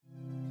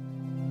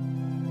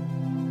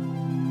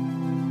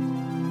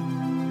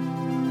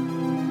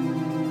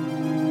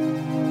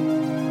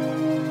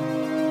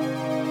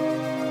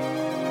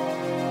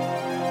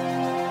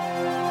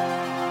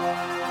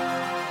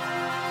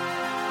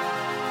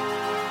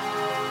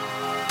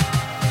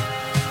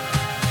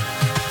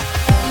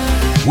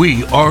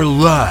We are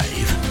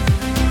live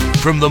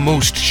from the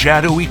most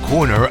shadowy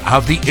corner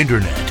of the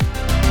internet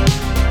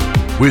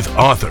with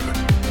author,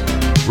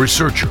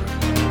 researcher,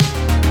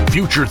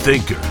 future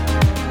thinker,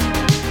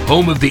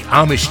 home of the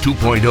Amish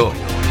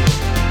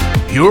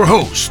 2.0, your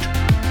host,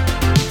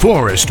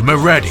 Forrest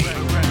Maready.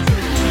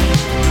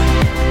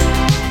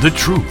 The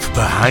truth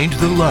behind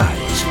the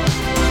lies.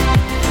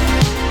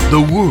 The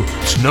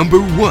world's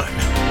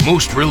 #1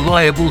 most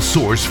reliable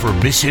source for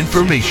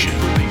misinformation.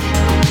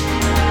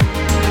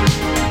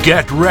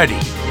 Get ready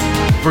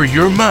for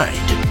your mind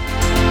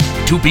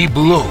to be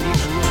blown.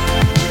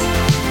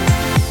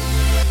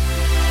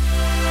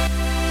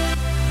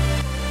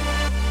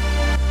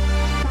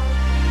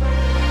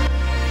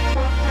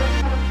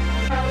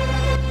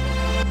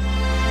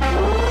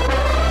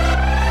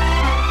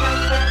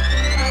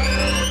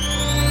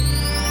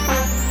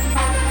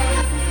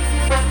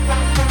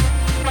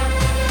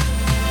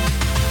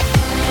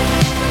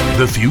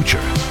 The future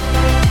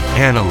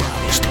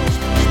analyzed.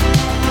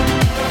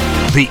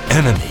 The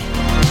enemy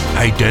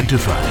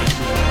identified.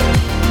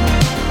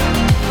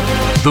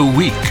 The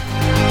weak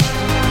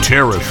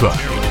terrified.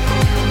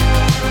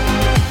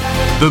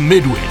 The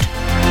midwit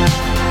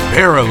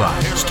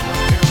paralyzed.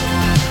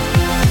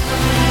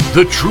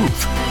 The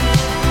truth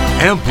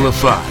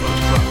amplified.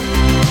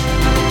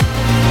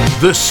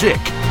 The sick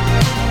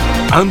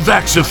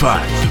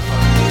unvaxified.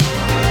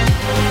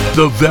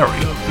 The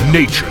very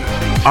nature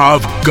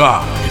of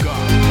God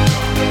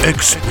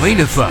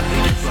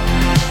explainified.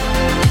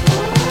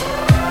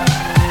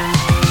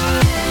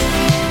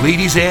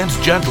 Ladies and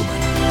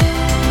gentlemen,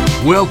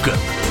 welcome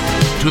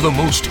to the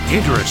most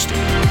interesting,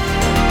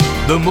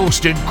 the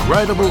most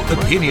incredible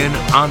opinion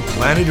on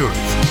planet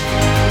Earth.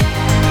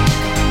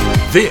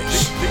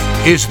 This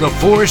is the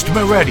Forrest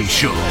Maready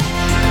Show.